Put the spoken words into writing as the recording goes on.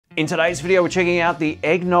In today's video, we're checking out the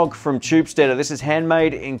Eggnog from Tubesteader. This is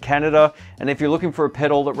handmade in Canada, and if you're looking for a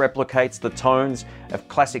pedal that replicates the tones of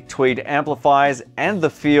classic Tweed amplifiers and the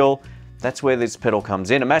feel, that's where this pedal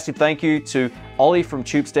comes in. A massive thank you to Ollie from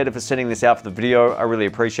Tubesteader for sending this out for the video. I really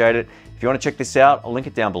appreciate it. If you want to check this out, I'll link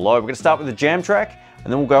it down below. We're going to start with the jam track,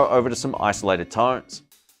 and then we'll go over to some isolated tones.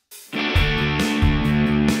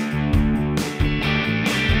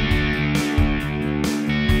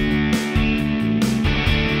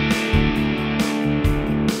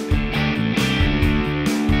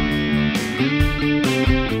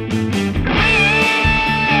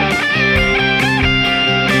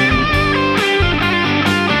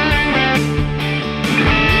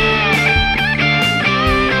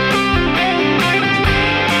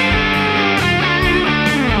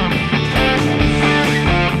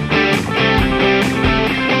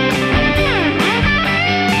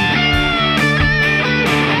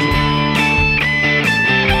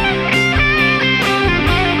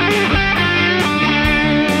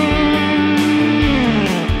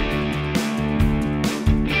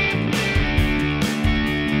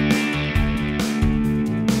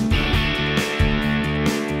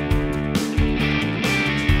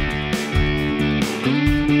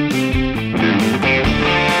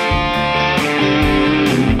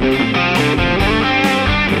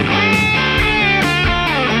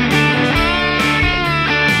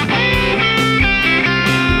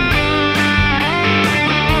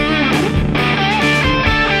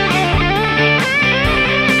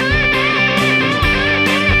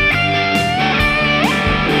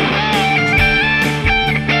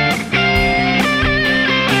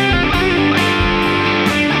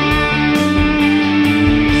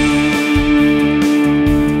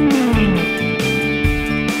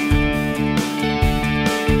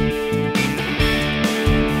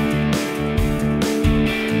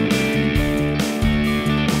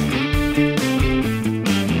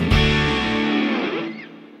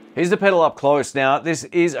 Here's the pedal up close. Now, this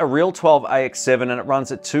is a real 12AX7 and it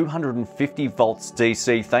runs at 250 volts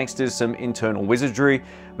DC thanks to some internal wizardry.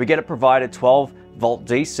 We get a provided 12 volt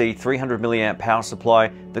DC 300 milliamp power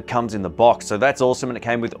supply that comes in the box. So that's awesome, and it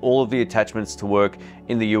came with all of the attachments to work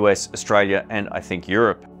in the US, Australia, and I think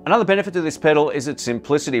Europe. Another benefit to this pedal is its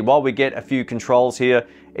simplicity. While we get a few controls here,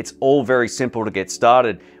 it's all very simple to get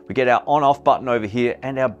started. We get our on-off button over here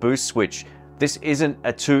and our boost switch. This isn't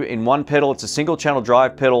a 2-in-1 pedal, it's a single channel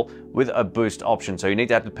drive pedal with a boost option, so you need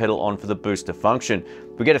to have the pedal on for the boost to function.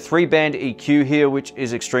 We get a 3-band EQ here, which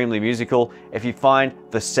is extremely musical. If you find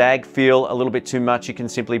the sag feel a little bit too much, you can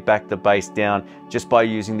simply back the bass down just by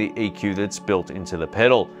using the EQ that's built into the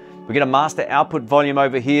pedal. We get a master output volume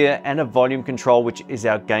over here and a volume control, which is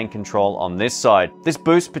our gain control on this side. This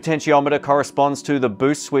boost potentiometer corresponds to the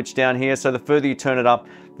boost switch down here, so the further you turn it up,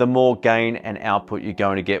 the more gain and output you're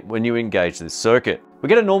going to get when you engage this circuit. We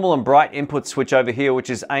get a normal and bright input switch over here, which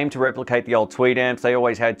is aimed to replicate the old Tweed amps. They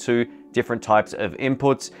always had two different types of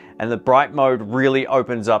inputs, and the bright mode really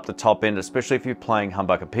opens up the top end, especially if you're playing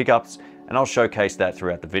humbucker pickups, and I'll showcase that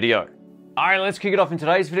throughout the video. All right, let's kick it off in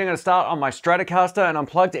today's video. I'm going to start on my Stratocaster, and I'm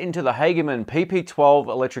plugged into the Hageman PP12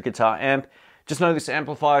 electric guitar amp. Just know this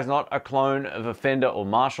amplifier is not a clone of a Fender or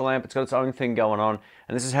Marshall amp. It's got its own thing going on,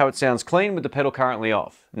 and this is how it sounds clean with the pedal currently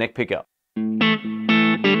off. Neck pickup.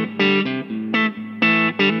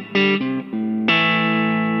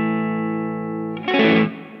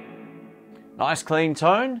 Nice clean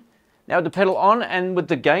tone. Now with the pedal on and with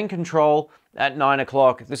the gain control at 9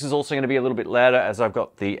 o'clock, this is also going to be a little bit louder as I've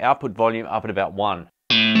got the output volume up at about 1.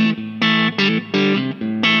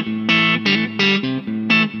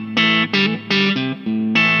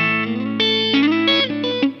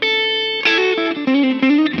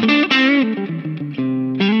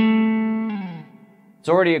 It's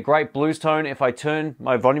already a great blues tone if I turn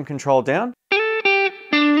my volume control down.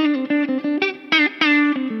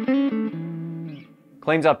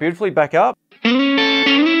 Cleans up beautifully, back up.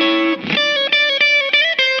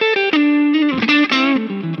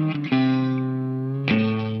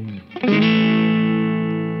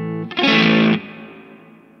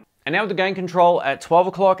 And now with the gain control at 12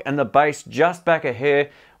 o'clock and the bass just back a hair,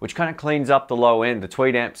 which kind of cleans up the low end. The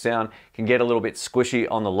Tweed amp sound can get a little bit squishy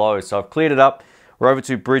on the low, so I've cleared it up. We're over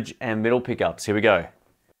to bridge and middle pickups. Here we go.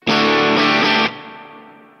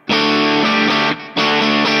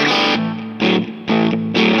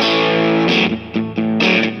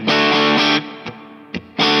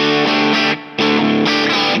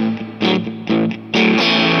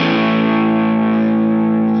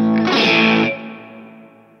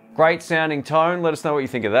 Great sounding tone. Let us know what you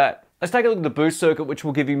think of that. Let's take a look at the boost circuit, which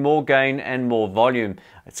will give you more gain and more volume.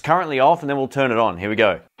 It's currently off, and then we'll turn it on. Here we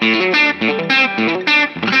go.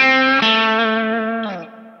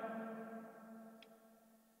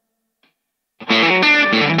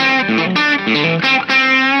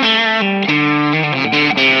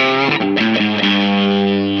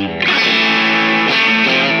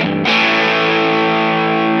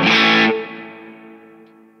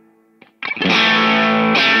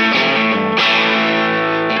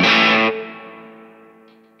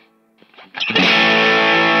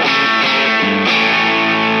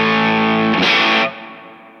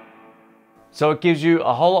 So it gives you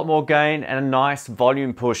a whole lot more gain and a nice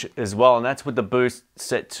volume push as well. And that's with the boost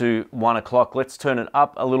set to 1 o'clock. Let's turn it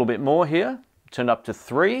up a little bit more here. Turn it up to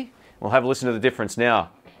 3. We'll have a listen to the difference now.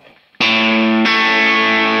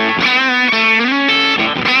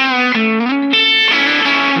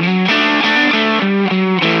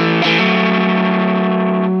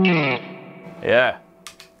 Yeah.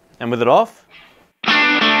 And with it off,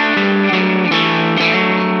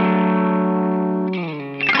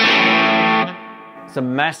 it's a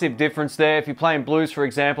massive difference there. If you're playing blues, for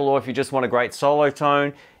example, or if you just want a great solo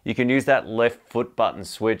tone, you can use that left foot button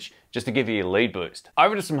switch just to give you your lead boost.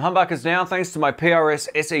 Over to some humbuckers now. Thanks to my PRS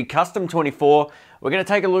SE Custom 24, we're going to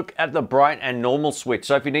take a look at the bright and normal switch.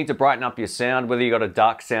 So if you need to brighten up your sound, whether you got a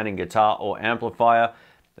dark sounding guitar or amplifier,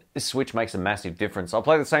 this switch makes a massive difference. I'll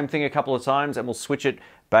play the same thing a couple of times and we'll switch it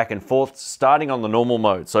back and forth, starting on the normal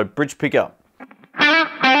mode. So bridge pickup.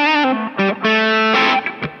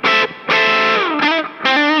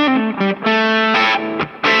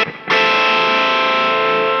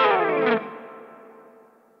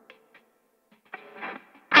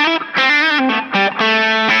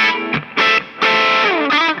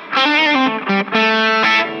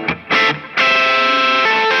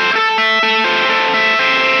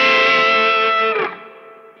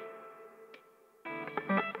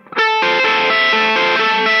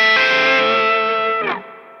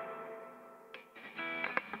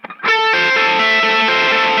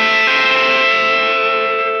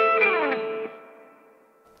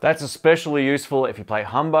 That's especially useful if you play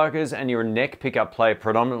humbuckers and you're a neck pickup player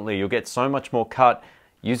predominantly. You'll get so much more cut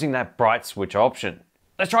using that bright switch option.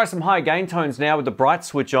 Let's try some high gain tones now with the bright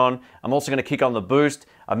switch on. I'm also going to kick on the boost.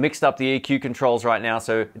 I've mixed up the EQ controls right now,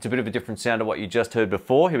 so it's a bit of a different sound to what you just heard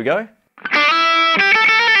before. Here we go.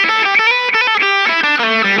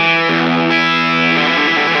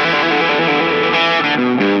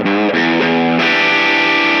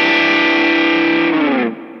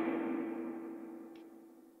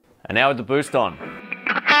 And now with the boost on.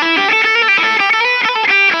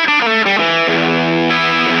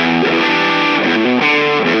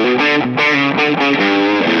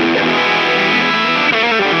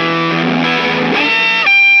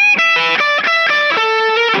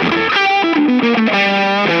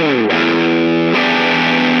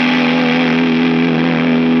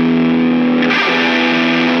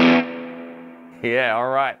 Yeah, all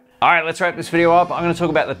right. All right, let's wrap this video up. I'm gonna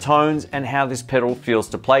talk about the tones and how this pedal feels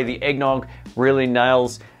to play. The Eggnog really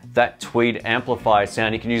nails that Tweed amplifier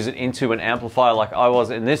sound. You can use it into an amplifier like I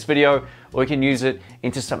was in this video, or you can use it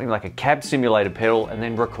into something like a cab simulator pedal and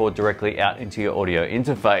then record directly out into your audio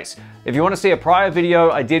interface. If you wanna see a prior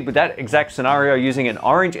video I did with that exact scenario using an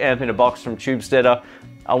orange amp in a box from Tubesteader,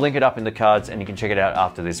 I'll link it up in the cards and you can check it out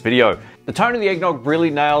after this video. The tone of the Eggnog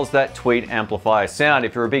really nails that Tweed amplifier sound.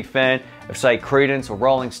 If you're a big fan of, say, Creedence or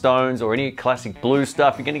Rolling Stones or any classic blues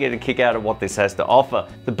stuff, you're gonna get a kick out of what this has to offer.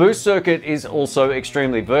 The boost circuit is also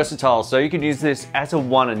extremely versatile, so you can use this as a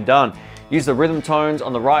one and done. Use the rhythm tones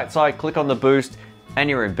on the right side, click on the boost, and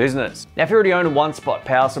you're in business. Now, if you already own a one-spot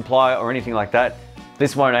power supply or anything like that,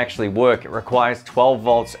 this won't actually work. It requires 12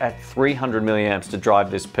 volts at 300 milliamps to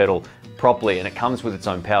drive this pedal properly, and it comes with its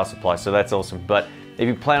own power supply, so that's awesome. But if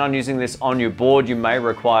you plan on using this on your board, you may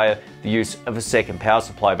require the use of a second power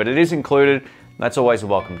supply, but it is included. That's always a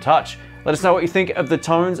welcome touch. Let us know what you think of the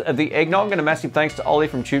tones of the Eggnog, and a massive thanks to Ollie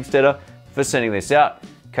from Tubesteader for sending this out.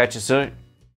 Catch you soon.